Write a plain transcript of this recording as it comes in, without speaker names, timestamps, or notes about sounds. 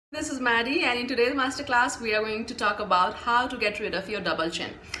This is Maddie, and in today's masterclass we are going to talk about how to get rid of your double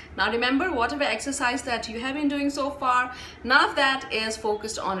chin. Now remember, whatever exercise that you have been doing so far, none of that is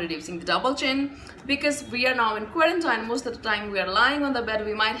focused on reducing the double chin, because we are now in quarantine. Most of the time we are lying on the bed,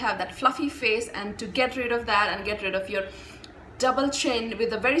 we might have that fluffy face, and to get rid of that and get rid of your double chin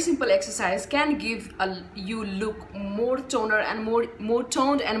with a very simple exercise can give you look more toner and more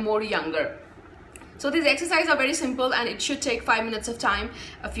toned and more younger. So these exercises are very simple, and it should take 5 minutes of time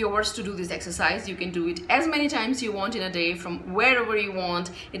of yours to do this exercise. You can do it as many times you want in a day from wherever you want.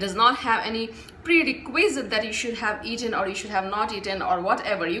 It does not have any prerequisite that you should have eaten or you should have not eaten or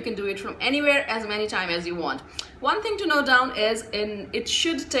whatever. You can do it from anywhere as many times as you want. One thing to note down is it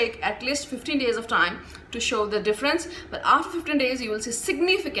should take at least 15 days of time to show the difference, but after 15 days you will see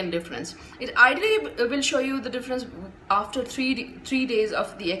significant difference. It ideally will show you the difference after three days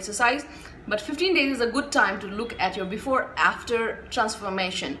of the exercise, but 15 days is a good time to look at your before after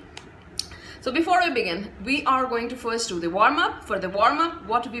transformation. So before we begin, we are going to first do the warm-up. For the warm-up,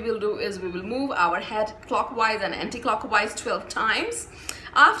 what we will do is we will move our head clockwise and anti-clockwise 12 times.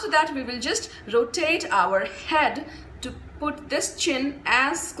 After that, we will just rotate our head to put this chin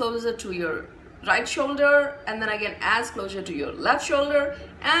as closer to your right shoulder, and then again as closer to your left shoulder,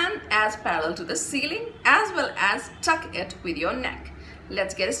 and as parallel to the ceiling, as well as tuck it with your neck.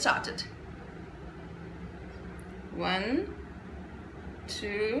 Let's get started. 1,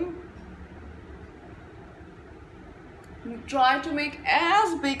 2. Try to make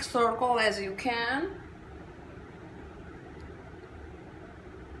as big circle as you can.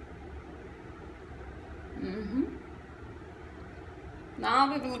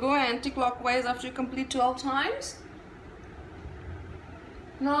 Now we will go anti-clockwise after you complete 12 times.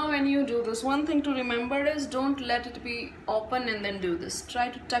 Now when you do this, one thing to remember is don't let it be open and then do this. Try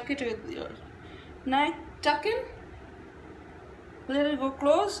to tuck it with your neck, tuck in, let it go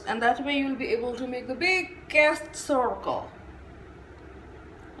close, and that way you'll be able to make the biggest circle.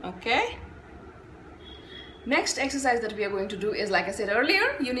 Okay? Next exercise that we are going to do is, like I said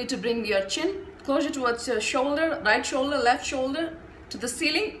earlier, you need to bring your chin closer towards your shoulder, right shoulder, left shoulder, to the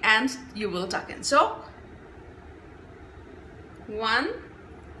ceiling, and you will tuck in. So 1,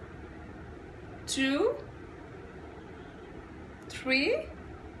 2, 3,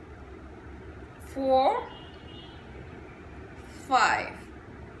 4, 5.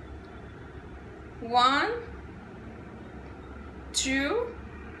 1, 2,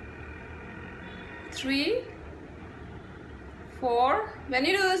 3, 4. When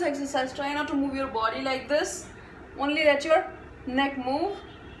you do this exercise, try not to move your body like this. Only let your neck move.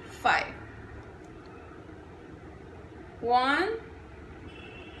 5. 1.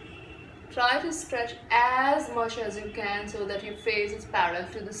 Try to stretch as much as you can so that your face is parallel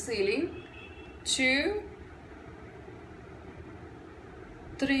to the ceiling. 2,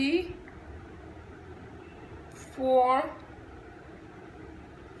 3, 4,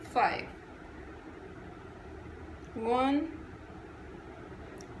 5. 1,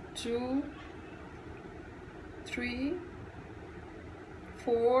 2, 3,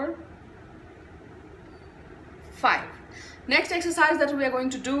 4, 5. Next exercise that we are going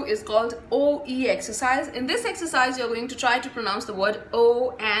to do is called OE exercise. In this exercise, you're going to try to pronounce the word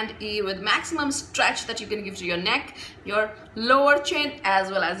O and E with maximum stretch that you can give to your neck, your lower chin,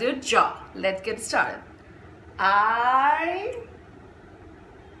 as well as your jaw. Let's get started. I,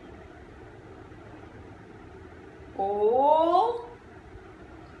 O,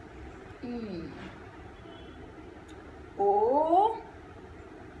 E, O,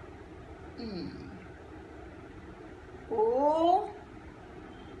 E, O,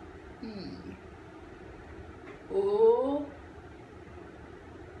 E, O,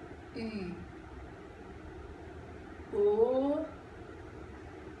 E, O,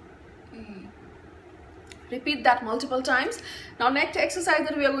 E. Repeat that multiple times. Now next exercise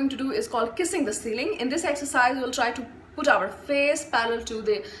that we are going to do is called kissing the ceiling. In this exercise, we'll try to put our face parallel to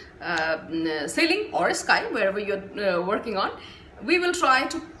the ceiling or sky, wherever you're working on. We will try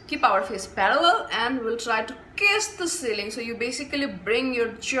to keep our face parallel, and we'll try to kiss the ceiling. So you basically bring your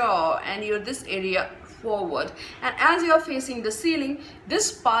jaw and this area forward, and as you are facing the ceiling,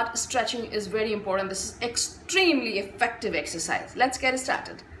 this part stretching is very important. This is extremely effective exercise. Let's get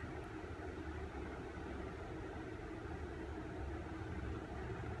started.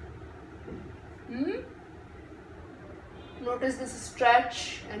 Notice this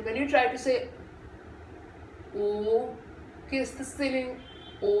stretch, and when you try to say O, kiss the ceiling,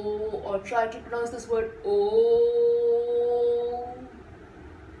 O, or try to pronounce this word O.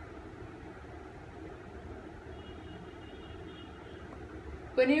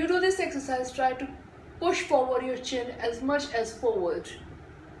 When you do this exercise, try to push forward your chin as much as forward.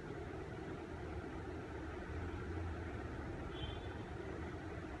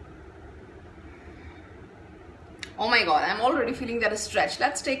 Oh my god, I'm already feeling that stretch.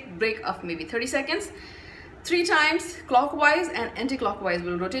 Let's take a break of maybe 30 seconds. 3 times clockwise and anti-clockwise.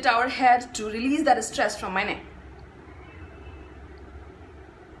 We'll rotate our head to release that stress from my neck.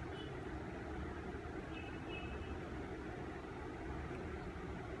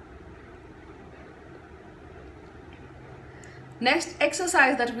 Next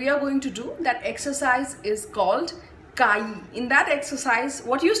exercise that we are going to do, that exercise is called Kai. In that exercise,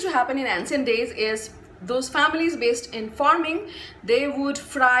 what used to happen in ancient days is those families based in farming, they would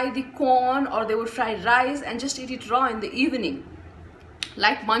fry the corn or they would fry rice and just eat it raw in the evening,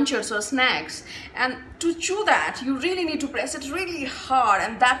 like munchers or snacks. And to chew that, you really need to press it really hard,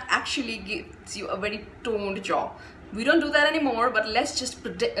 and that actually gives you a very toned jaw. We don't do that anymore, but let's just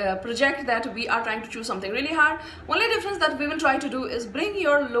project that we are trying to chew something really hard. Only difference that we will try to do is bring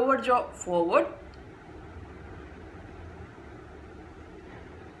your lower jaw forward.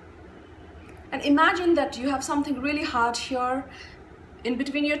 And imagine that you have something really hard here in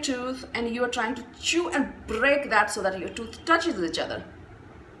between your tooth, and you are trying to chew and break that so that your tooth touches each other.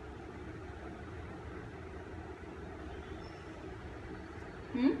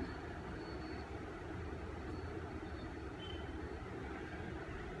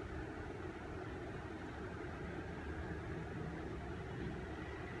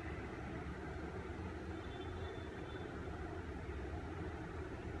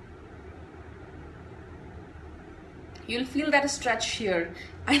 You'll feel that stretch here.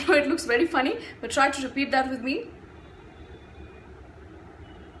 I know it looks very funny, but try to repeat that with me.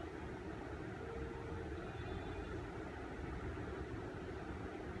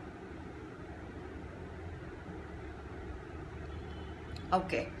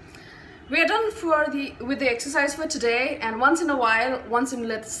 Okay, we are done with the exercise for today, and once in a while, once in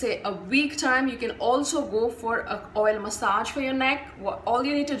let's say a week time, you can also go for an oil massage for your neck. All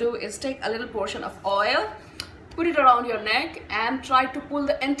you need to do is take a little portion of oil, put it around your neck, and try to pull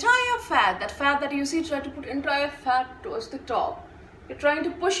the entire fat, that fat that you see, try to put entire fat towards the top. You're trying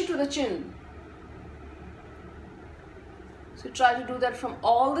to push it to the chin. So try to do that from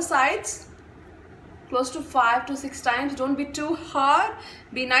all the sides, close to 5 to 6 times. Don't be too hard.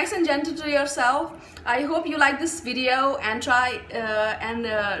 Be nice and gentle to yourself. I hope you like this video, and try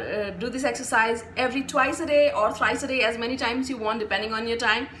do this exercise twice a day or thrice a day, as many times you want, depending on your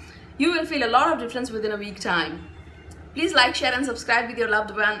time. You will feel a lot of difference within a week time. Please like, share and subscribe with your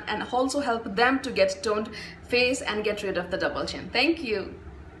loved one, and also help them to get toned face and get rid of the double chin. Thank you.